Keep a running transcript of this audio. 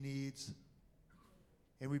needs.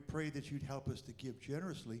 And we pray that you'd help us to give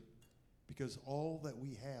generously because all that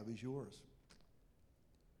we have is yours.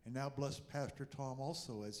 And now bless Pastor Tom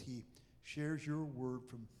also as he shares your word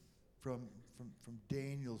from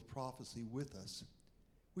Daniel's prophecy with us.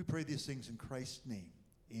 We pray these things in Christ's name.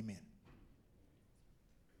 Amen.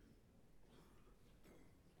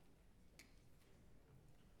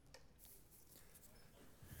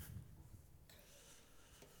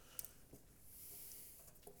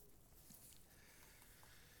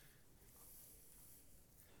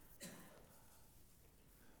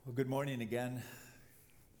 Well, good morning again,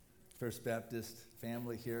 First Baptist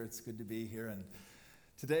family here. It's good to be here. And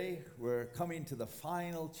today we're coming to the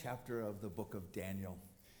final chapter of the book of Daniel.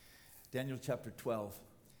 Daniel chapter 12.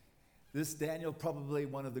 This Daniel, probably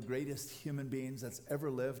one of the greatest human beings that's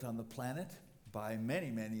ever lived on the planet by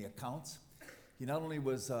many, many accounts. He not only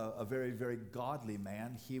was a very, very godly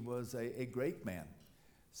man, he was a great man.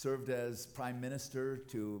 Served as prime minister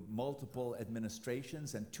to multiple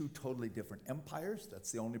administrations and two totally different empires. That's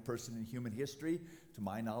the only person in human history, to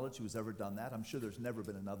my knowledge, who's ever done that. I'm sure there's never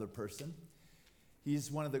been another person. He's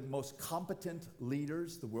one of the most competent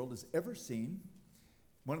leaders the world has ever seen.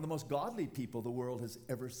 One of the most godly people the world has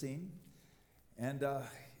ever seen. And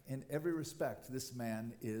in every respect, this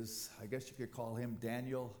man is, I guess you could call him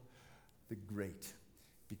Daniel the Great,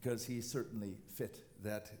 because he certainly fit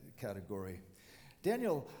that category.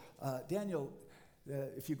 Daniel,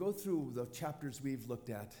 if you go through the chapters we've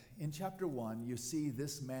looked at, in chapter 1, you see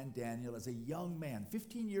this man, Daniel, as a young man,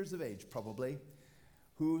 15 years of age probably,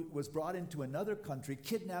 who was brought into another country,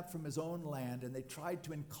 kidnapped from his own land, and they tried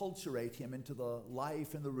to enculturate him into the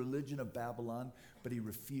life and the religion of Babylon, but he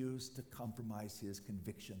refused to compromise his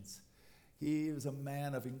convictions. He was a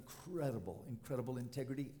man of incredible, incredible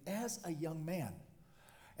integrity as a young man.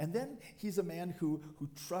 And then he's a man who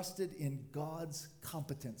trusted in God's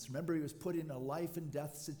competence. Remember, he was put in a life and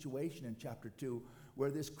death situation in chapter 2 where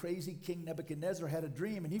this crazy King Nebuchadnezzar had a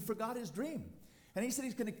dream and he forgot his dream. And he said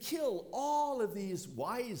he's going to kill all of these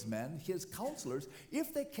wise men, his counselors,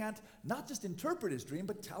 if they can't not just interpret his dream,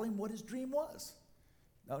 but tell him what his dream was.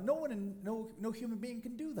 Now, no human being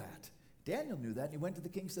can do that. Daniel knew that, and he went to the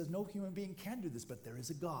king and says, no human being can do this, but there is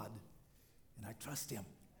a God, and I trust him.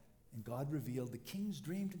 And God revealed the king's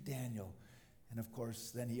dream to Daniel. And of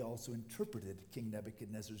course, then he also interpreted King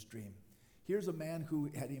Nebuchadnezzar's dream. Here's a man who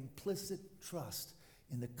had implicit trust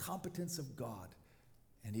in the competence of God.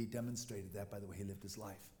 And he demonstrated that by the way he lived his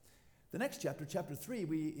life. The next chapter, chapter 3,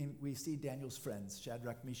 we see Daniel's friends,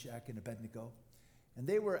 Shadrach, Meshach, and Abednego. And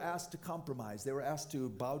they were asked to compromise. They were asked to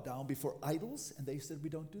bow down before idols. And they said, we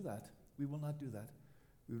don't do that. We will not do that.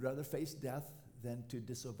 We would rather face death than to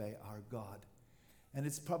disobey our God. And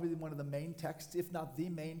it's probably one of the main texts, if not the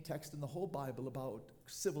main text in the whole Bible about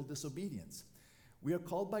civil disobedience. We are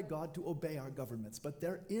called by God to obey our governments, but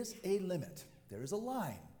there is a limit. There is a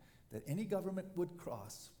line that any government would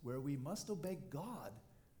cross where we must obey God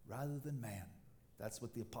rather than man. That's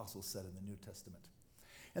what the apostles said in the New Testament.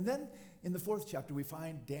 And then in the 4th chapter, we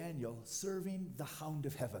find Daniel serving the Hound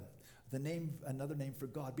of Heaven. Another name for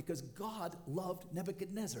God, because God loved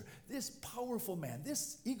Nebuchadnezzar, this powerful man,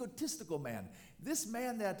 this egotistical man, this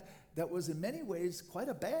man that was in many ways quite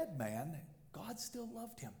a bad man. God still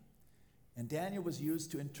loved him. And Daniel was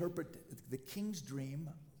used to interpret the king's dream,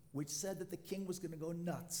 which said that the king was going to go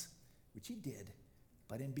nuts, which he did.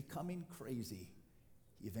 But in becoming crazy,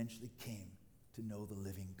 he eventually came to know the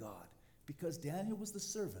living God, because Daniel was the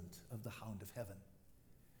servant of the Hound of Heaven.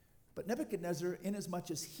 But Nebuchadnezzar,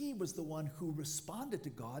 inasmuch as he was the one who responded to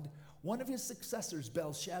God, one of his successors,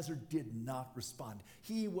 Belshazzar, did not respond.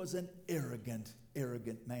 He was an arrogant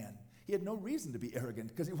man. He had no reason to be arrogant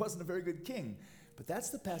because he wasn't a very good king. But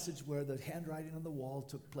that's the passage where the handwriting on the wall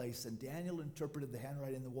took place, and Daniel interpreted the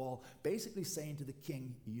handwriting on the wall, basically saying to the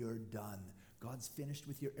king, you're done. God's finished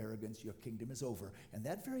with your arrogance. Your kingdom is over. And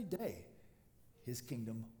that very day, his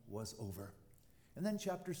kingdom was over. And then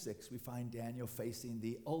chapter 6, we find Daniel facing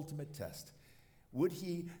the ultimate test. Would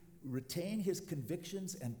he retain his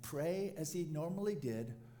convictions and pray as he normally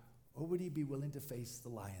did, or would he be willing to face the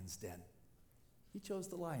lion's den? He chose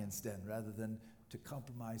the lion's den rather than to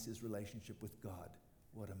compromise his relationship with God.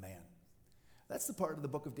 What a man. That's the part of the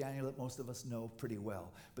book of Daniel that most of us know pretty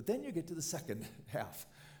well. But then you get to the second half.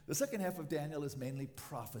 The second half of Daniel is mainly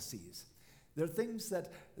prophecies. They're things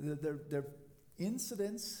that, they're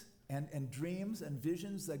incidents and dreams and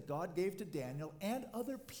visions that God gave to Daniel and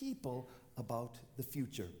other people about the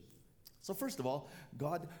future. So first of all,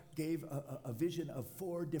 God gave a vision of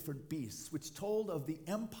 4 different beasts, which told of the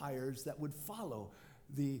empires that would follow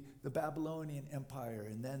the Babylonian Empire,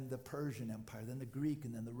 and then the Persian Empire, then the Greek,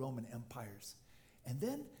 and then the Roman empires. And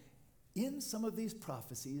then in some of these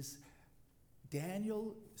prophecies,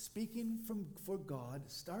 Daniel, speaking for God,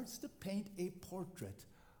 starts to paint a portrait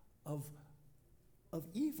of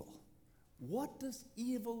evil. What does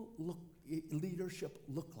evil leadership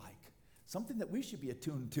look like? Something that we should be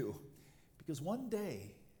attuned to. Because one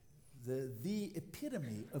day, the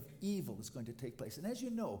epitome of evil is going to take place. And as you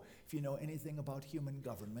know, if you know anything about human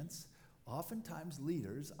governments, oftentimes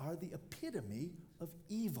leaders are the epitome of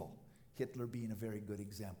evil. Hitler being a very good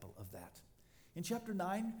example of that. In chapter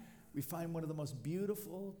 9, we find one of the most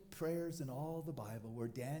beautiful prayers in all the Bible where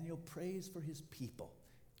Daniel prays for his people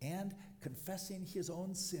and confessing his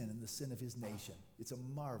own sin and the sin of his nation. It's a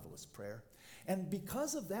marvelous prayer. And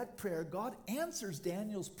because of that prayer, God answers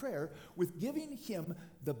Daniel's prayer with giving him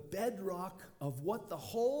the bedrock of what the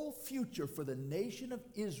whole future for the nation of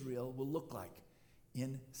Israel will look like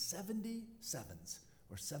in 70 sevens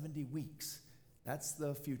or 70 weeks. That's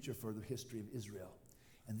the future for the history of Israel.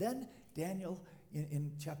 And then Daniel,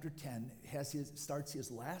 in chapter 10, starts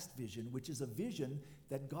his last vision, which is a vision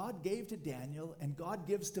that God gave to Daniel and God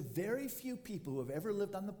gives to very few people who have ever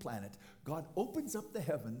lived on the planet. God opens up the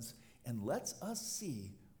heavens and lets us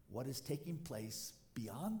see what is taking place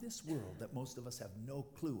beyond this world that most of us have no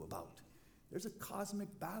clue about. There's a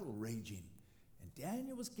cosmic battle raging, and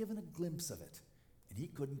Daniel was given a glimpse of it, and he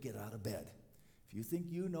couldn't get out of bed. If you think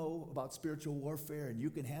you know about spiritual warfare and you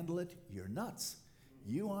can handle it, you're nuts.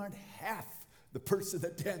 You aren't half the person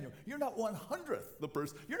that Daniel, you're not 1/100th the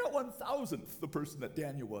person, you're not 1,000th the person that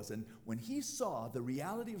Daniel was. And when he saw the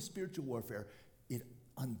reality of spiritual warfare, it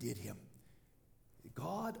undid him.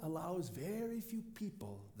 God allows very few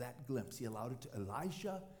people that glimpse. He allowed it to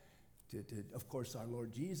Elisha, of course, our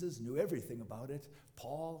Lord Jesus knew everything about it.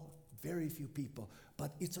 Paul, very few people.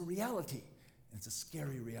 But it's a reality. And it's a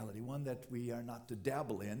scary reality, one that we are not to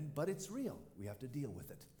dabble in, but it's real. We have to deal with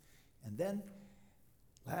it. And then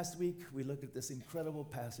last week, we looked at this incredible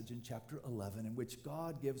passage in chapter 11 in which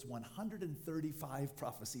God gives 135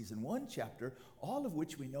 prophecies in one chapter, all of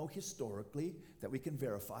which we know historically that we can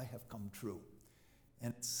verify have come true.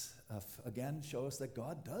 And it's, again, show us that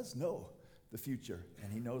God does know the future,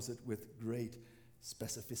 and he knows it with great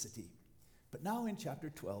specificity. But now in chapter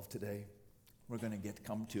 12 today, we're going to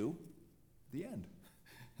come to the end.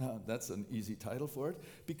 That's an easy title for it,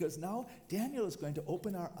 because now Daniel is going to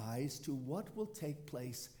open our eyes to what will take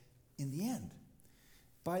place in the end.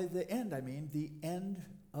 By the end, I mean the end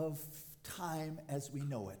of time as we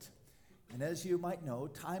know it. And as you might know,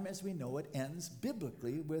 time as we know it ends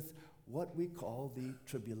biblically with what we call the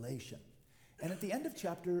tribulation. And at the end of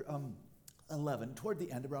chapter 11, toward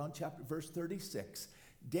the end, around verse 36,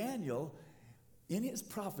 Daniel, in his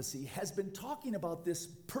prophecy, has been talking about this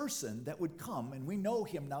person that would come, and we know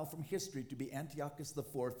him now from history to be Antiochus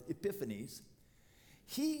IV Epiphanes.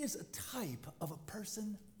 He is a type of a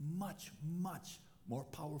person much, much more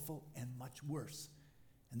powerful and much worse.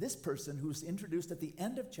 And this person, who's introduced at the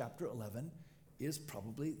end of chapter 11, is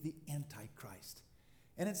probably the Antichrist.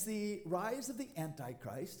 And it's the rise of the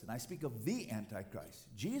Antichrist, and I speak of the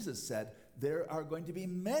Antichrist. Jesus said there are going to be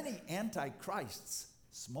many Antichrists,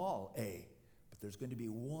 small a, but there's going to be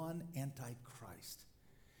one Antichrist.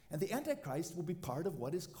 And the Antichrist will be part of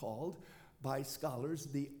what is called by scholars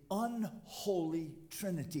the unholy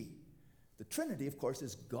Trinity. The Trinity, of course,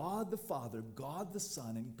 is God the Father, God the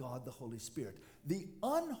Son, and God the Holy Spirit. The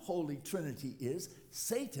unholy Trinity is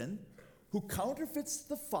Satan, who counterfeits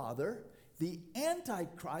the Father, the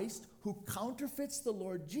Antichrist, who counterfeits the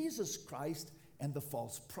Lord Jesus Christ, and the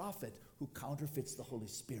false prophet, who counterfeits the Holy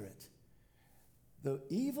Spirit. The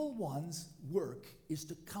evil one's work is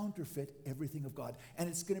to counterfeit everything of God. And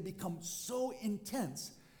it's going to become so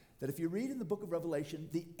intense that if you read in the book of Revelation,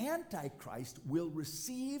 the Antichrist will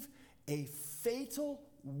receive a fatal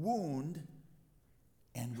wound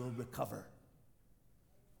and will recover.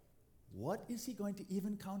 What is he going to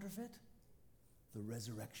even counterfeit? The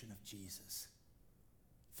resurrection of Jesus.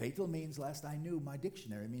 Fatal means, last I knew, my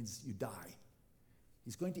dictionary means you die.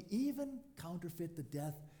 He's going to even counterfeit the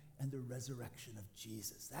death and the resurrection of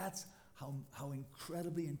Jesus. That's how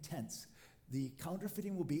incredibly intense the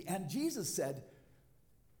counterfeiting will be. And Jesus said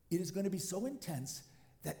it is going to be so intense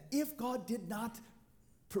that if God did not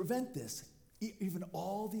prevent this, even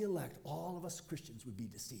all the elect, all of us Christians would be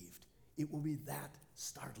deceived. It will be that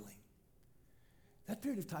startling. That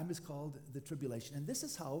period of time is called the tribulation. And this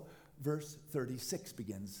is how verse 36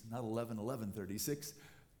 begins. Not 11:36,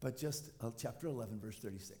 but just chapter 11, verse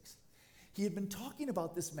 36. He had been talking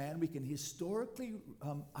about this man we can historically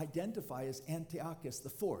identify as Antiochus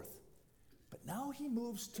IV. But now he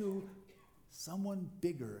moves to someone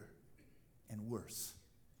bigger and worse.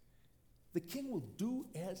 The king will do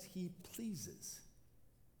as he pleases.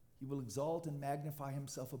 He will exalt and magnify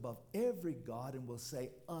himself above every god and will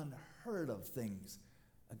say unheard of things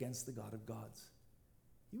against the God of gods.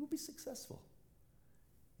 He will be successful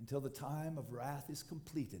until the time of wrath is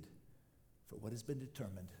completed, for what has been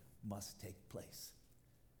determined must take place.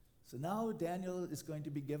 So now Daniel is going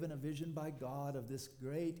to be given a vision by God of this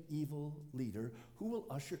great evil leader who will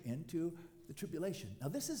usher into the tribulation. Now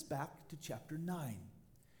this is back to chapter 9.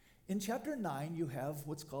 In chapter 9, you have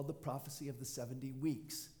what's called the prophecy of the 70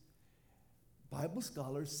 weeks. Bible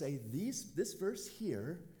scholars say this verse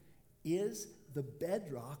here is the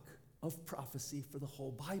bedrock of prophecy for the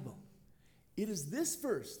whole Bible. It is this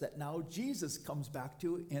verse that now Jesus comes back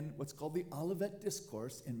to in what's called the Olivet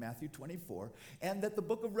Discourse in Matthew 24, and that the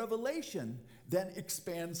book of Revelation then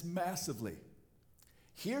expands massively.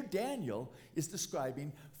 Here Daniel is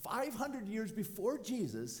describing 500 years before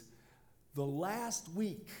Jesus, the last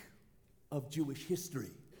week of Jewish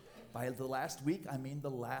history. By the last week, I mean the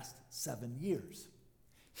last 7 years.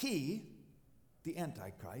 He, the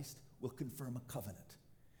Antichrist, will confirm a covenant.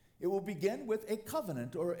 It will begin with a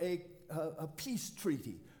covenant or a peace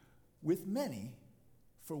treaty with many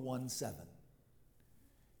for 1 7.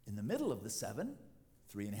 In the middle of the 7,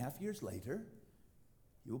 3.5 years later,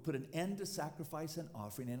 he will put an end to sacrifice and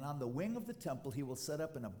offering, and on the wing of the temple he will set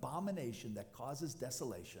up an abomination that causes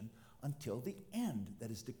desolation until the end that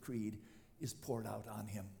is decreed is poured out on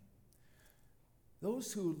him.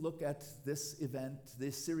 Those who look at this event,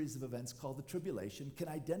 this series of events called the tribulation, can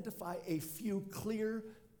identify a few clear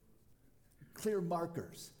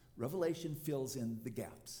markers. Revelation fills in the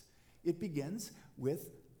gaps. It begins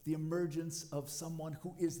with the emergence of someone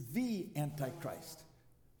who is the Antichrist.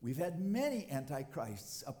 We've had many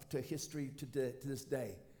Antichrists up to history to this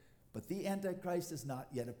day, but the Antichrist has not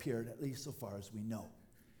yet appeared, at least so far as we know.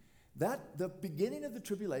 That the beginning of the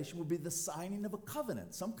tribulation will be the signing of a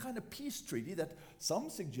covenant, some kind of peace treaty that some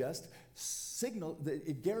suggest that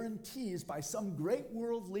it guarantees by some great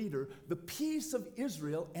world leader the peace of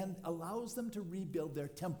Israel and allows them to rebuild their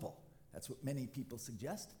temple. That's what many people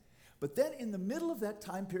suggest. But then in the middle of that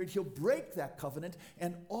time period, he'll break that covenant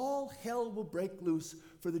and all hell will break loose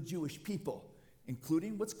for the Jewish people,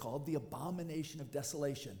 including what's called the abomination of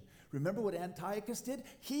desolation. Remember what Antiochus did?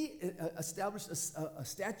 He established a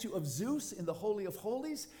statue of Zeus in the Holy of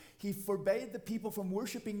Holies. He forbade the people from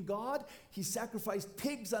worshiping God. He sacrificed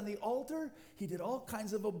pigs on the altar. He did all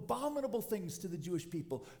kinds of abominable things to the Jewish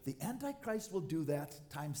people. The Antichrist will do that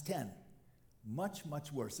times 10. Much,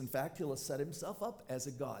 much worse. In fact, he'll set himself up as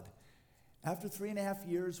a god. After 3.5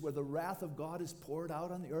 years where the wrath of God is poured out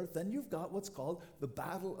on the earth, then you've got what's called the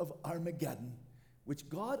Battle of Armageddon, which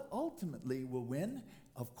God ultimately will win,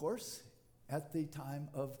 of course, at the time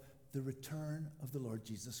of the return of the Lord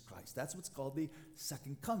Jesus Christ. That's what's called the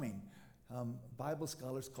second coming. Bible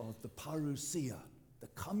scholars call it the parousia, the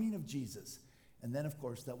coming of Jesus. And then, of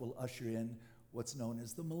course, that will usher in what's known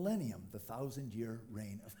as the millennium, the 1,000-year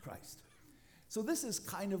reign of Christ. So this is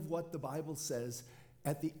kind of what the Bible says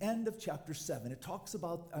at the end of chapter 7. It talks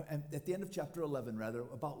about, at the end of chapter 11, rather,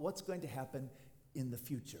 about what's going to happen in the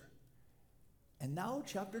future. And now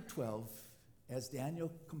chapter 12, as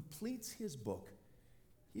Daniel completes his book,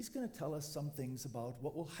 he's going to tell us some things about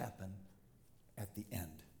what will happen at the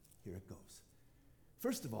end. Here it goes.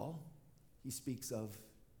 First of all, he speaks of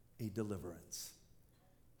a deliverance.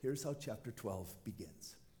 Here's how chapter 12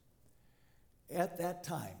 begins. At that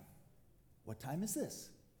time, what time is this?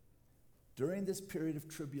 During this period of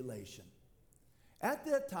tribulation. At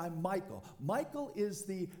that time, Michael is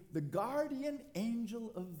the guardian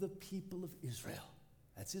angel of the people of Israel.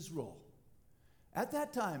 That's his role. At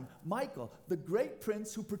that time, Michael, the great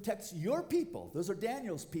prince who protects your people, those are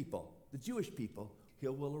Daniel's people, the Jewish people, he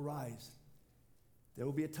will arise. There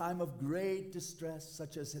will be a time of great distress,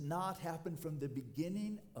 such as had not happened from the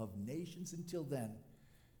beginning of nations until then.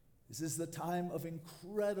 This is the time of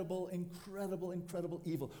incredible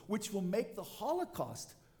evil, which will make the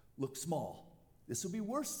Holocaust look small. This will be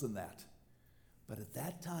worse than that. But at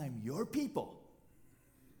that time, your people,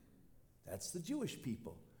 that's the Jewish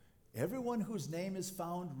people, everyone whose name is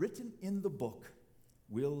found written in the book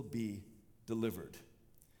will be delivered.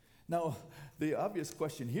 Now, the obvious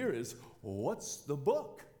question here is, what's the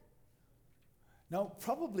book? Now,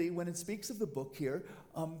 probably when it speaks of the book here,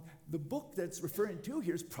 the book that's referring to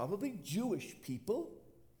here is probably Jewish people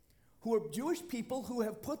who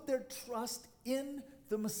have put their trust in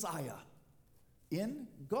the Messiah, in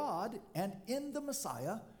God and in the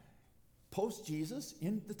Messiah, post-Jesus,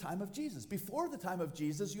 in the time of Jesus. Before the time of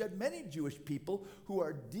Jesus, you had many Jewish people who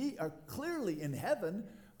are clearly in heaven,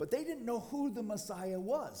 but they didn't know who the Messiah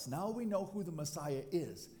was. Now we know who the Messiah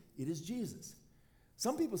is. It is Jesus.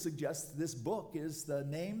 Some people suggest this book is the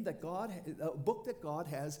name that a book that God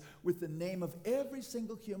has with the name of every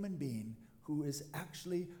single human being who is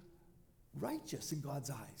actually righteous in God's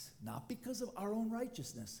eyes, not because of our own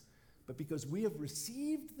righteousness, but because we have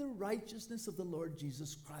received the righteousness of the Lord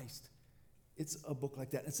Jesus Christ. It's a book like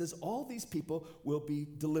that. It says all these people will be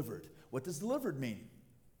delivered. What does delivered mean?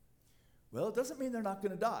 Well, it doesn't mean they're not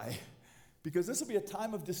going to die, because this will be a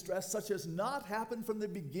time of distress such as not happened from the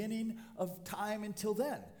beginning of time until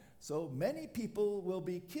then. So many people will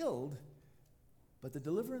be killed, but the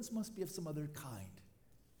deliverance must be of some other kind.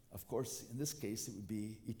 Of course, in this case, it would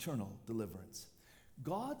be eternal deliverance.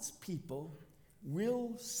 God's people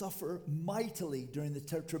will suffer mightily during the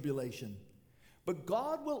tribulation, but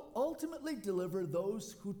God will ultimately deliver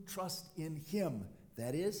those who trust in him.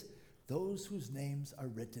 That is, those whose names are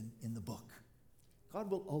written in the book. God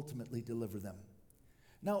will ultimately deliver them.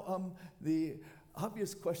 Now, the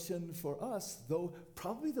obvious question for us, though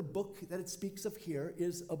probably the book that it speaks of here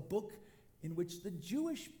is a book in which the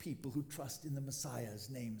Jewish people who trust in the Messiah's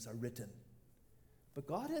names are written. But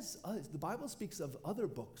God has, the Bible speaks of other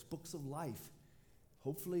books, books of life,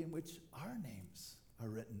 hopefully in which our names are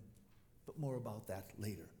written. But more about that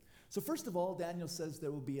later. So first of all, Daniel says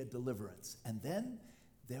there will be a deliverance, and then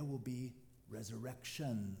there will be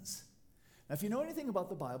resurrections. Now, if you know anything about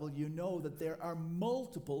the Bible, you know that there are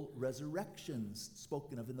multiple resurrections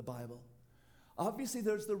spoken of in the Bible. Obviously,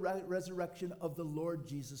 there's the resurrection of the Lord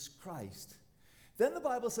Jesus Christ. Then the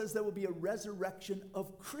Bible says there will be a resurrection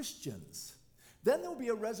of Christians. Then there will be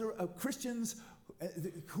Christians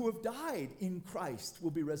who have died in Christ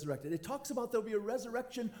will be resurrected. It talks about there will be a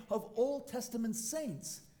resurrection of Old Testament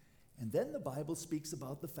saints. And then the Bible speaks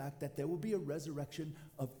about the fact that there will be a resurrection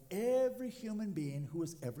of every human being who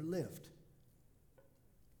has ever lived.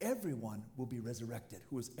 Everyone will be resurrected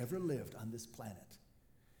who has ever lived on this planet.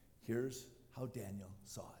 Here's how Daniel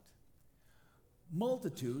saw it.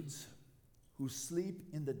 Multitudes who sleep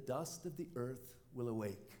in the dust of the earth will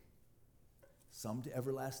awake, some to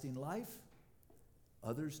everlasting life,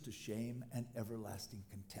 others to shame and everlasting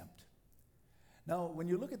contempt. Now, when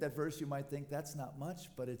you look at that verse, you might think that's not much,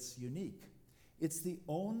 but it's unique. It's the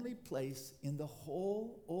only place in the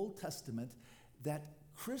whole Old Testament that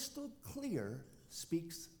crystal clear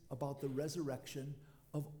speaks about the resurrection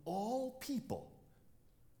of all people.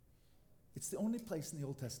 It's the only place in the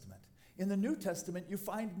Old Testament. In the New Testament, you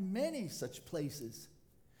find many such places.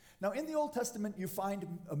 Now, in the Old Testament, you find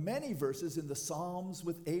many verses in the Psalms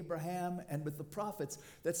with Abraham and with the prophets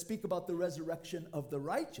that speak about the resurrection of the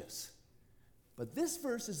righteous. But this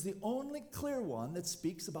verse is the only clear one that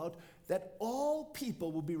speaks about that all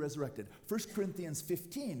people will be resurrected. 1 Corinthians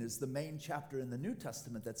 15 is the main chapter in the New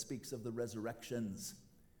Testament that speaks of the resurrections.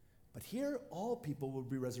 But here, all people will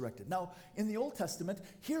be resurrected. Now, in the Old Testament,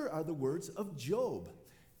 here are the words of Job.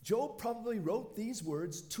 Job probably wrote these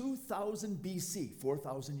words 2000 BC,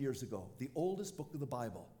 4,000 years ago, the oldest book of the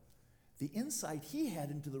Bible. The insight he had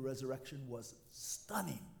into the resurrection was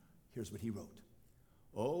stunning. Here's what he wrote.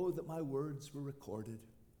 Oh, that my words were recorded,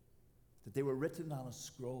 that they were written on a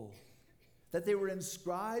scroll, that they were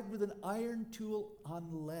inscribed with an iron tool on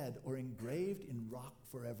lead or engraved in rock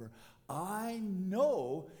forever. I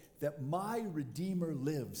know that my Redeemer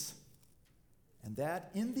lives, and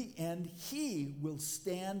that in the end he will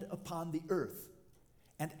stand upon the earth.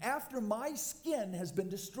 And after my skin has been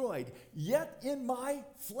destroyed, yet in my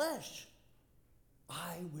flesh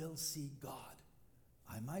I will see God.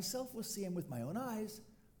 I myself will see him with my own eyes,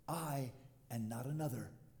 I and not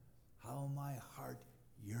another. How my heart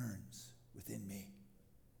yearns within me.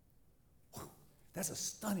 Whew, that's a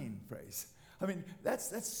stunning phrase. I mean,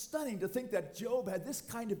 that's stunning to think that Job had this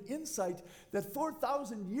kind of insight that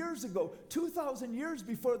 4,000 years ago, 2,000 years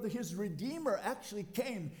before his Redeemer actually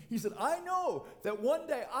came, he said, I know that one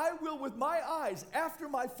day I will, with my eyes, after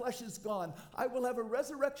my flesh is gone, I will have a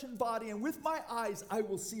resurrection body, and with my eyes I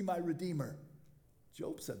will see my Redeemer.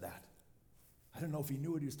 Job said that. I don't know if he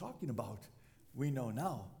knew what he was talking about. We know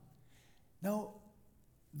now. Now,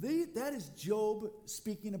 that is Job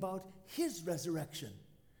speaking about his resurrection.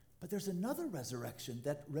 But there's another resurrection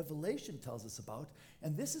that Revelation tells us about,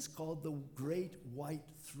 and this is called the Great White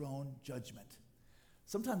Throne Judgment.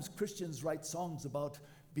 Sometimes Christians write songs about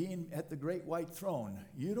being at the Great White Throne.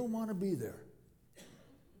 You don't want to be there.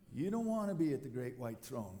 You don't want to be at the Great White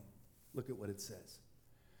Throne. Look at what it says.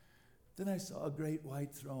 Then I saw a great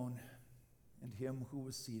white throne and him who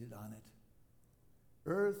was seated on it.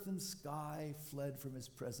 Earth and sky fled from his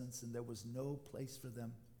presence, and there was no place for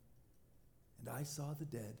them. And I saw the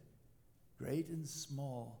dead, great and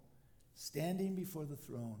small, standing before the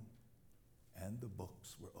throne, and the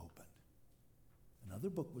books were opened. Another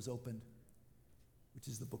book was opened, which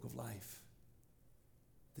is the book of life.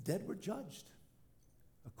 The dead were judged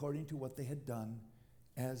according to what they had done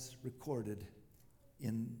as recorded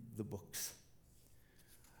in the books.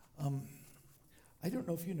 I don't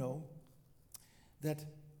know if you know that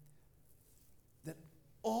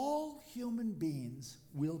all human beings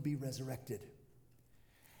will be resurrected.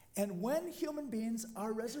 And when human beings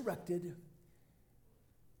are resurrected,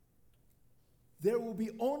 there will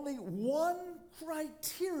be only one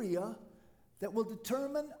criteria that will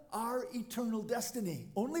determine our eternal destiny.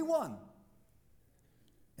 Only one.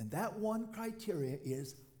 And that one criteria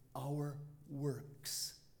is our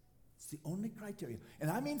works. It's the only criteria.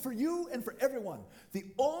 And I mean for you and for everyone. The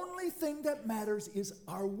only thing that matters is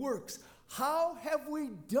our works. How have we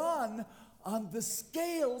done on the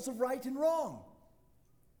scales of right and wrong?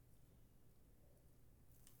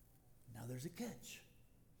 Now there's a catch.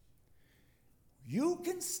 You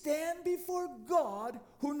can stand before God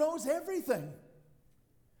who knows everything.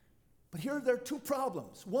 But here there are two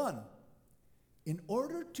problems. One, in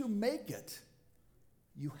order to make it,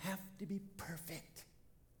 you have to be perfect.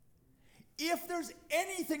 If there's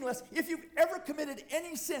anything less, if you've ever committed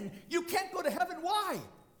any sin, you can't go to heaven. Why?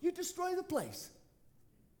 You destroy the place.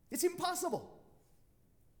 It's impossible.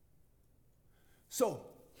 So,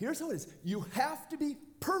 here's how it is. You have to be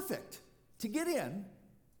perfect to get in,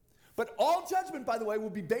 but all judgment, by the way, will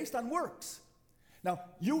be based on works. Now,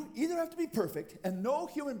 you either have to be perfect, and no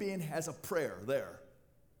human being has a prayer there.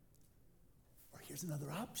 Or here's another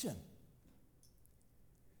option.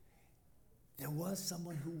 There was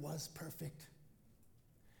someone who was perfect.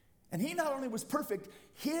 And he not only was perfect,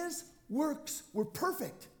 his works were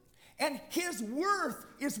perfect. And his worth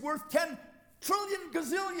is worth 10 trillion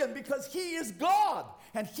gazillion because he is God.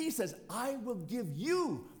 And he says, I will give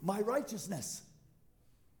you my righteousness.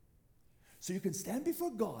 So you can stand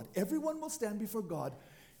before God. Everyone will stand before God.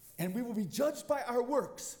 And we will be judged by our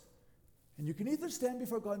works. And you can either stand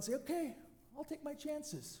before God and say, okay, I'll take my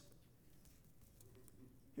chances.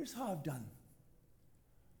 Here's how I've done.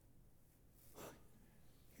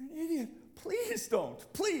 You're an idiot. Please don't.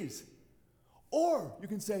 Please. Or you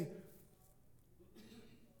can say,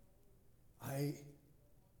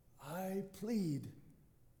 I plead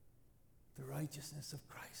the righteousness of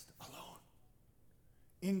Christ alone.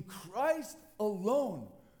 In Christ alone,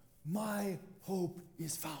 my hope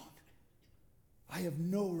is found. I have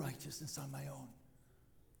no righteousness on my own.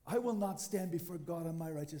 I will not stand before God on my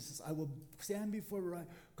righteousness. I will stand before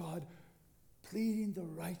God pleading the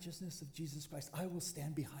righteousness of Jesus Christ. I will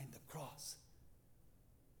stand behind the cross.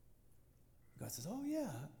 God says, oh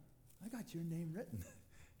yeah, I got your name written.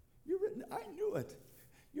 You're written, I knew it.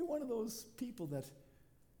 You're one of those people that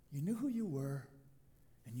you knew who you were,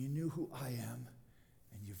 and you knew who I am,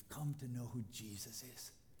 and you've come to know who Jesus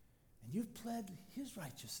is. And you've pled his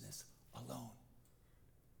righteousness alone.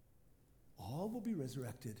 All will be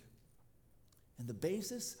resurrected. And the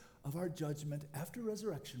basis of our judgment after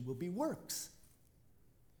resurrection will be works.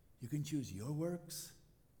 You can choose your works,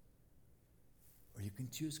 or you can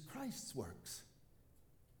choose Christ's works.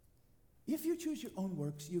 If you choose your own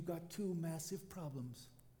works, you've got two massive problems.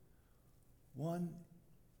 One,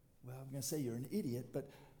 well, I'm going to say you're an idiot, but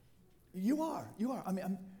you are.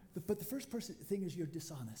 But the first thing is you're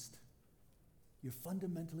dishonest. You're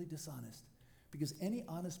fundamentally dishonest. Because any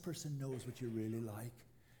honest person knows what you're really like.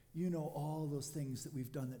 You know all those things that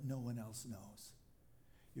we've done that no one else knows.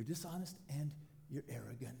 You're dishonest and you're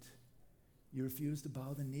arrogant. You refuse to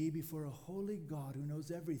bow the knee before a holy God who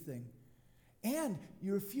knows everything. And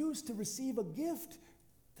you refuse to receive a gift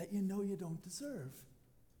that you know you don't deserve,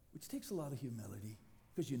 which takes a lot of humility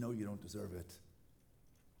because you know you don't deserve it.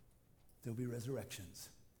 There'll be resurrections.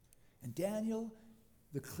 And Daniel,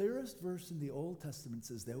 the clearest verse in the Old Testament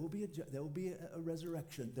says there will be a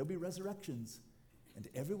resurrection. There'll be resurrections. And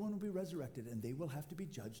everyone will be resurrected, and they will have to be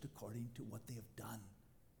judged according to what they have done.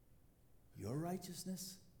 Your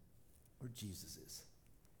righteousness or Jesus's.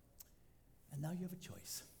 And now you have a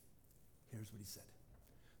choice. Here's what he said.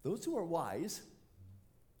 Those who are wise,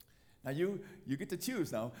 now you get to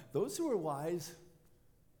choose now. Those who are wise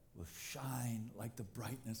will shine like the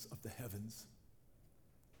brightness of the heavens.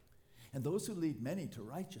 And those who lead many to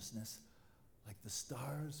righteousness like the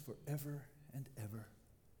stars forever and ever.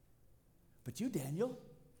 But you, Daniel,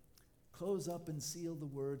 close up and seal the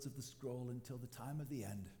words of the scroll until the time of the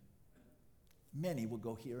end. Many will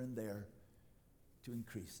go here and there to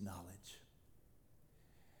increase knowledge.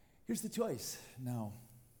 Here's the choice now.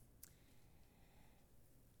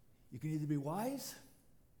 You can either be wise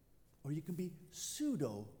or you can be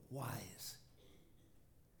pseudo-wise.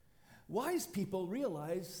 Wise people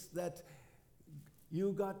realize that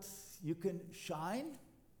you can shine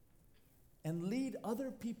and lead other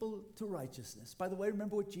people to righteousness. By the way,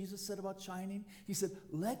 remember what Jesus said about shining? He said,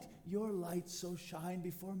 let your light so shine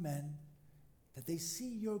before men that they see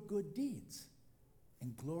your good deeds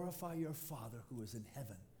and glorify your Father who is in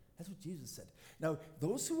heaven. That's what Jesus said. Now,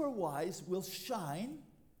 those who are wise will shine.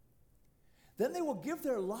 Then they will give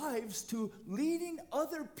their lives to leading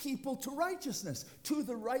other people to righteousness, to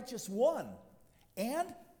the righteous one.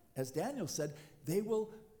 And, as Daniel said, they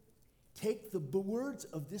will take the words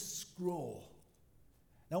of this scroll.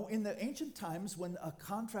 Now, in the ancient times, when a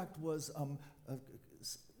contract was,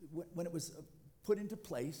 when it was put into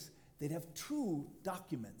place, they'd have two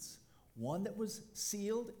documents. One that was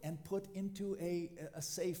sealed and put into a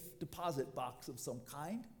safe deposit box of some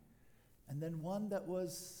kind, and then one that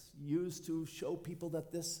was used to show people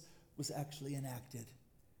that this was actually enacted.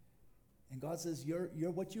 And God says,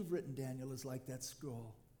 what you've written, Daniel, is like that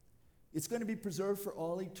scroll. It's going to be preserved for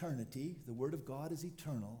all eternity. The Word of God is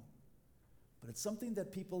eternal. But it's something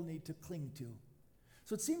that people need to cling to.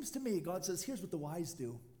 So it seems to me, God says, here's what the wise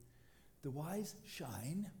do. The wise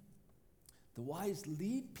shine. The wise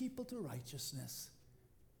lead people to righteousness.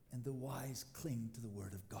 And the wise cling to the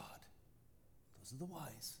Word of God. Those are the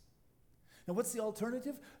wise. Now, what's the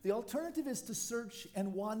alternative? The alternative is to search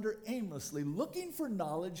and wander aimlessly, looking for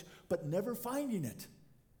knowledge, but never finding it.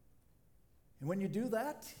 And when you do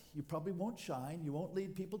that, you probably won't shine, you won't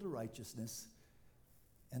lead people to righteousness,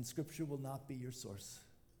 and Scripture will not be your source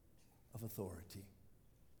of authority.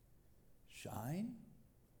 Shine,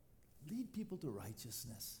 lead people to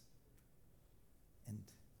righteousness, and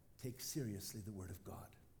take seriously the Word of God.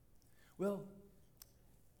 Well,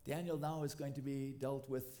 Daniel now is going to be dealt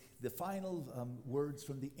with the final words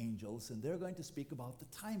from the angels, and they're going to speak about the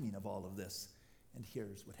timing of all of this. And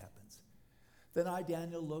here's what happens. Then I,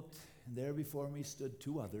 Daniel, looked, and there before me stood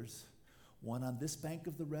two others, one on this bank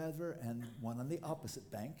of the river and one on the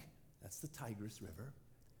opposite bank. That's the Tigris River.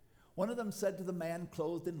 One of them said to the man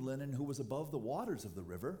clothed in linen who was above the waters of the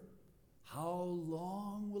river, how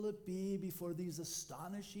long will it be before these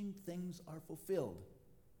astonishing things are fulfilled?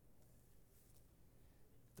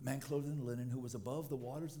 The man clothed in linen who was above the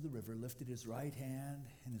waters of the river lifted his right hand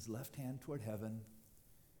and his left hand toward heaven,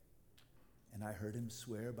 and I heard him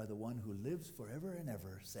swear by the one who lives forever and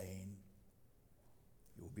ever, saying,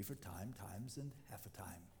 it will be for times, and half a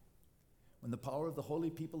time. When the power of the holy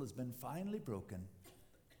people has been finally broken,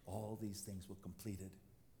 all these things will be completed.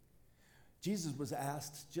 Jesus was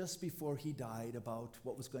asked just before he died about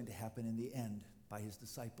what was going to happen in the end by his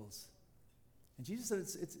disciples. And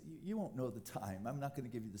Jesus said, you won't know the time. I'm not going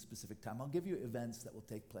to give you the specific time. I'll give you events that will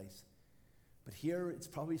take place. But here it's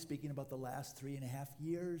probably speaking about the last 3.5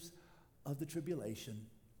 years of the tribulation.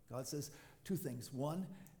 God says two things. One,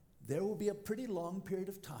 there will be a pretty long period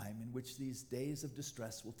of time in which these days of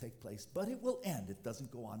distress will take place, but it will end. It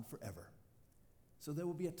doesn't go on forever. So there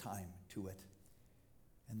will be a time to it.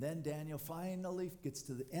 And then Daniel finally gets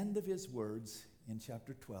to the end of his words in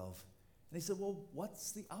chapter 12. And he said, well,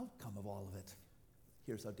 what's the outcome of all of it?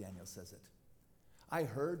 Here's how Daniel says it. I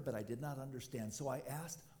heard, but I did not understand. So I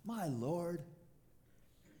asked, my Lord,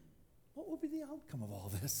 what will be the outcome of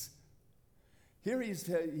all this? Here he's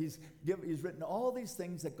written all these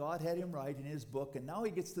things that God had him write in his book, and now he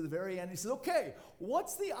gets to the very end. He says, okay,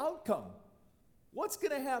 what's the outcome? What's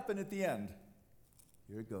going to happen at the end?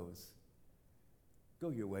 Here it goes. Go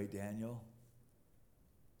your way, Daniel,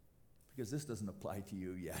 because this doesn't apply to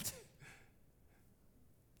you yet.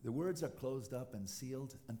 The words are closed up and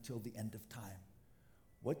sealed until the end of time.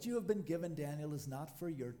 What you have been given, Daniel, is not for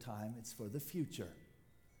your time, it's for the future.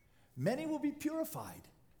 Many will be purified,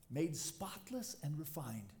 made spotless and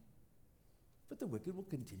refined, but the wicked will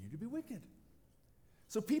continue to be wicked.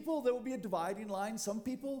 So there will be a dividing line. Some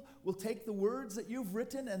people will take the words that you've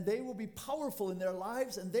written and they will be powerful in their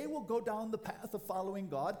lives and they will go down the path of following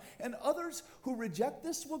God. And others who reject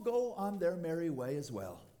this will go on their merry way as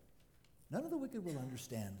well. None of the wicked will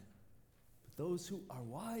understand, but those who are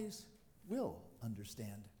wise will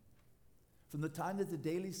understand. From the time that the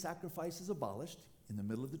daily sacrifice is abolished, in the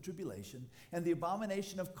middle of the tribulation, and the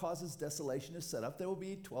abomination of causes desolation is set up, there will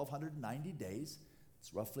be 1,290 days.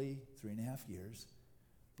 It's roughly 3.5 years.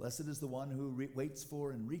 Blessed is the one who waits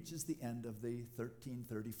for and reaches the end of the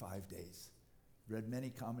 1,335 days. Read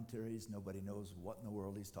many commentaries. Nobody knows what in the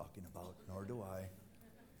world he's talking about, nor do I.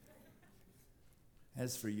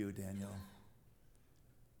 As for you, Daniel,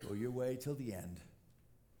 go your way till the end.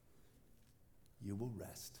 You will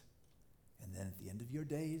rest. And then at the end of your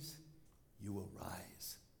days, you will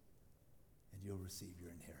rise. And you'll receive your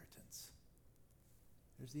inheritance.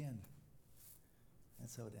 There's the end.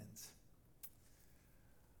 That's how it ends.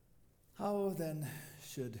 How then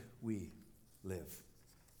should we live?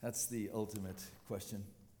 That's the ultimate question.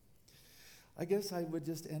 I guess I would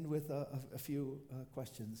just end with a few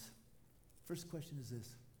questions. First question is this: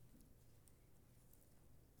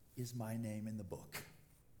 is my name in the book?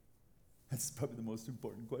 That's probably the most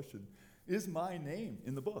important question. Is my name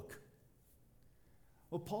in the book?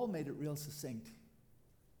 Well, Paul made it real succinct.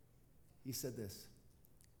 He said this.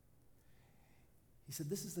 He said,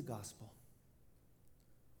 this is the gospel.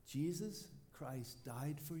 Jesus Christ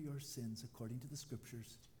died for your sins according to the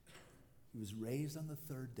Scriptures. He was raised on the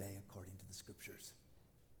third day according to the Scriptures.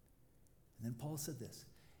 And then Paul said this: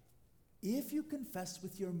 if you confess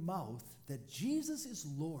with your mouth that Jesus is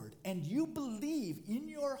Lord and you believe in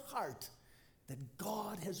your heart that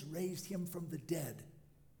God has raised him from the dead,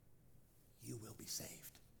 you will be saved.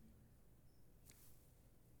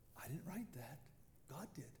 I didn't write that. God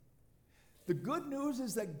did. The good news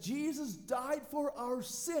is that Jesus died for our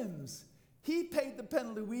sins. He paid the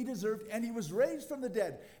penalty we deserved, and he was raised from the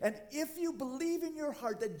dead. And if you believe in your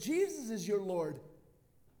heart that Jesus is your Lord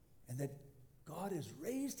and that God has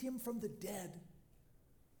raised him from the dead,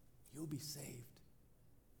 you'll be saved.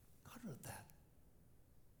 God wrote that.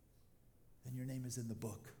 Then your name is in the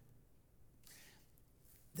book.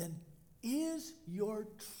 Then is your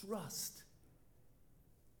trust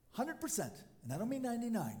 100%, and I don't mean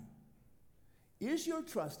 99, is your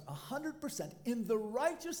trust 100% in the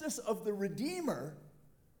righteousness of the Redeemer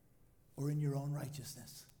or in your own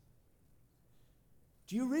righteousness?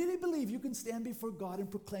 Do you really believe you can stand before God and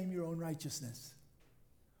proclaim your own righteousness?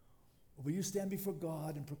 Or will you stand before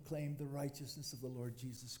God and proclaim the righteousness of the Lord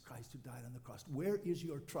Jesus Christ who died on the cross? Where is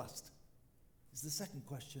your trust? Is the second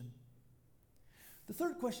question. The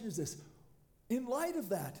third question is this: in light of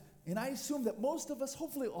that, and I assume that most of us,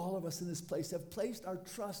 hopefully all of us in this place, have placed our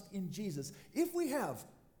trust in Jesus. If we have,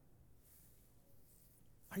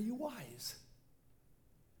 are you wise?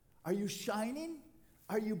 Are you shining?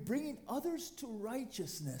 Are you bringing others to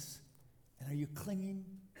righteousness? And are you clinging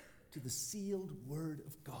to the sealed word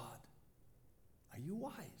of God? Are you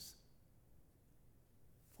wise?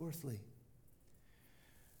 Fourthly,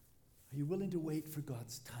 are you willing to wait for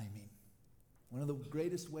God's timing? One of the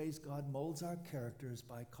greatest ways God molds our character is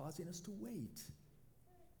by causing us to wait.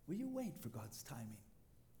 Will you wait for God's timing?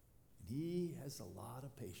 And he has a lot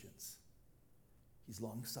of patience. He's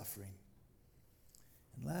long-suffering.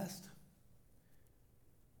 And last,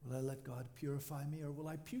 will I let God purify me or will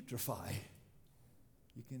I putrefy?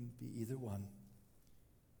 You can be either one.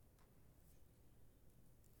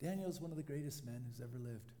 Daniel is one of the greatest men who's ever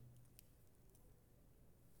lived.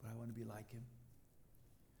 But I want to be like him.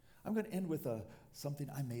 I'm going to end with something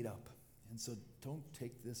I made up. And so don't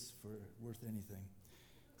take this for worth anything.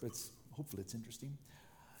 But hopefully it's interesting.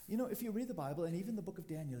 You know, if you read the Bible, and even the book of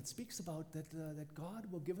Daniel, it speaks about that God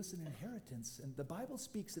will give us an inheritance. And the Bible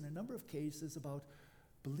speaks in a number of cases about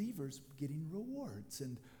believers getting rewards.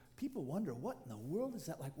 And people wonder, what in the world is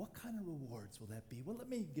that like? What kind of rewards will that be? Well, let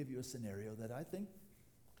me give you a scenario that I think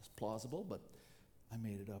is plausible, but I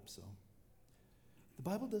made it up, so. The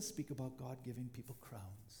Bible does speak about God giving people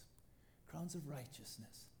crowns. Crowns of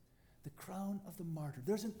righteousness. The crown of the martyr.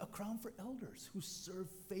 There's a crown for elders who serve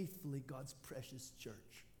faithfully God's precious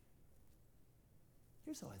church.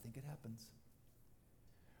 Here's how I think it happens.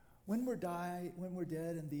 When we're dead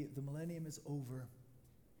and the millennium is over,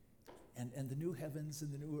 and the new heavens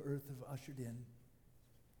and the new earth have ushered in,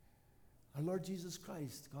 our Lord Jesus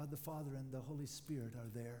Christ, God the Father, and the Holy Spirit are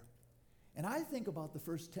there. And I think about the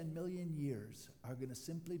first 10 million years are going to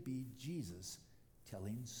simply be Jesus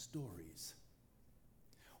telling stories.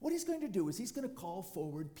 What he's going to do is he's going to call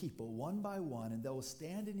forward people one by one, and they'll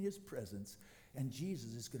stand in his presence, and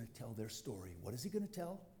Jesus is going to tell their story. What is he going to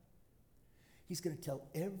tell? He's going to tell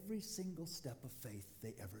every single step of faith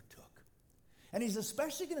they ever took. And he's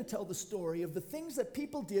especially going to tell the story of the things that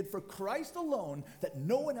people did for Christ alone that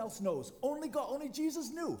no one else knows. Only God, only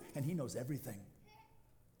Jesus knew, and he knows everything.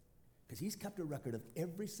 Because he's kept a record of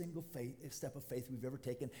every single step of faith we've ever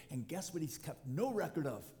taken. And guess what he's kept no record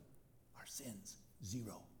of? Our sins.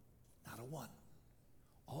 0. Not a 1.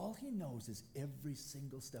 All he knows is every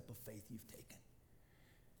single step of faith you've taken.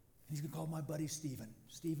 And he's going to call my buddy Stephen.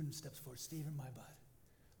 Stephen steps forward. Stephen, my bud.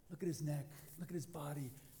 Look at his neck. Look at his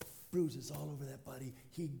body. Bruises all over that body.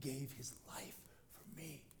 He gave his life for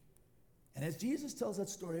me. And as Jesus tells that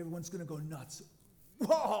story, everyone's going to go nuts.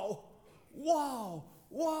 Wow! Wow!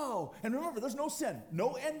 Wow. And remember, there's no sin,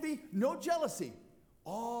 no envy, no jealousy.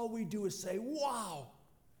 All we do is say, wow.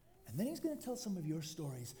 And then he's going to tell some of your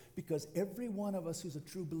stories, because every one of us who's a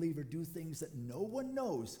true believer do things that no one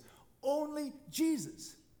knows, only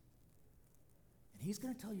Jesus. And he's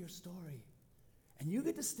going to tell your story. And you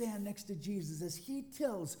get to stand next to Jesus as he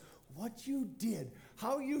tells what you did,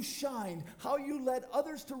 how you shined, how you led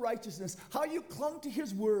others to righteousness, how you clung to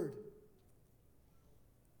his word.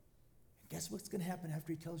 And guess what's going to happen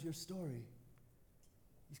after he tells your story?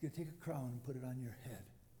 He's going to take a crown and put it on your head.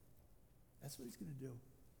 That's what he's going to do.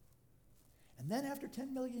 And then after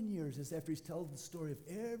 10 million years, is after he's told the story of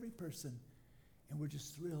every person, and we're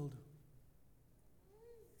just thrilled.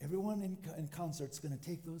 Everyone in concert's going to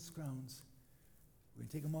take those crowns. We're going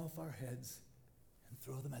to take them off our heads and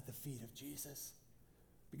throw them at the feet of Jesus.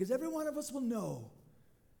 Because every one of us will know,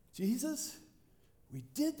 Jesus, we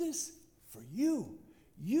did this for you.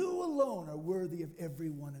 You alone are worthy of every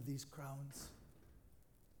one of these crowns.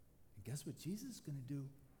 And guess what Jesus is going to do?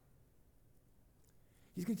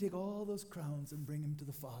 He's going to take all those crowns and bring them to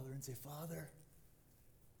the Father and say, Father,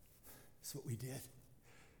 this is what we did.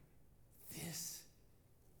 This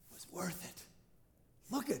was worth it.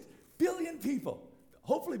 Look at billion people,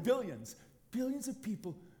 hopefully billions of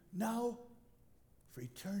people now for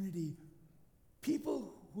eternity.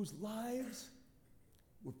 People whose lives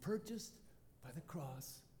were purchased by the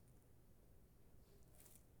cross.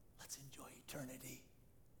 Let's enjoy eternity.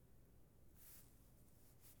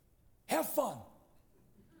 Have fun.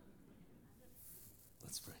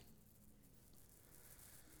 Let's pray.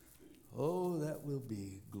 Oh, that will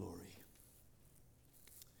be glory.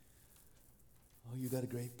 Oh, you got a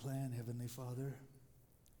great plan, Heavenly Father.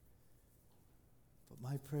 But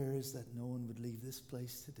my prayer is that no one would leave this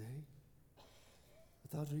place today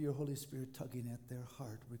without your Holy Spirit tugging at their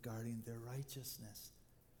heart regarding their righteousness.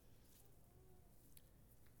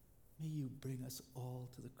 May you bring us all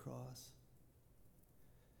to the cross.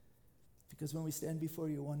 Because when we stand before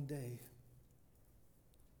you one day,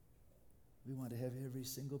 we want to have every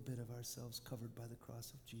single bit of ourselves covered by the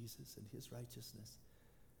cross of Jesus and his righteousness,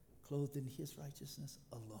 clothed in his righteousness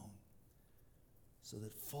alone, so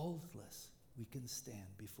that faultless we can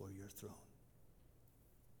stand before your throne.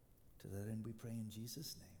 To that end we pray in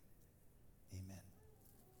Jesus' name. Amen.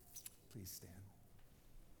 Please stand.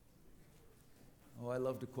 Oh, I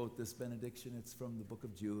love to quote this benediction. It's from the book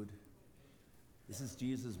of Jude. This is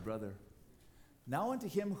Jesus' brother. Now unto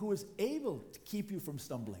him who is able to keep you from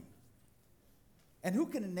stumbling, and who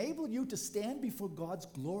can enable you to stand before God's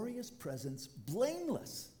glorious presence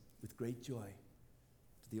blameless with great joy.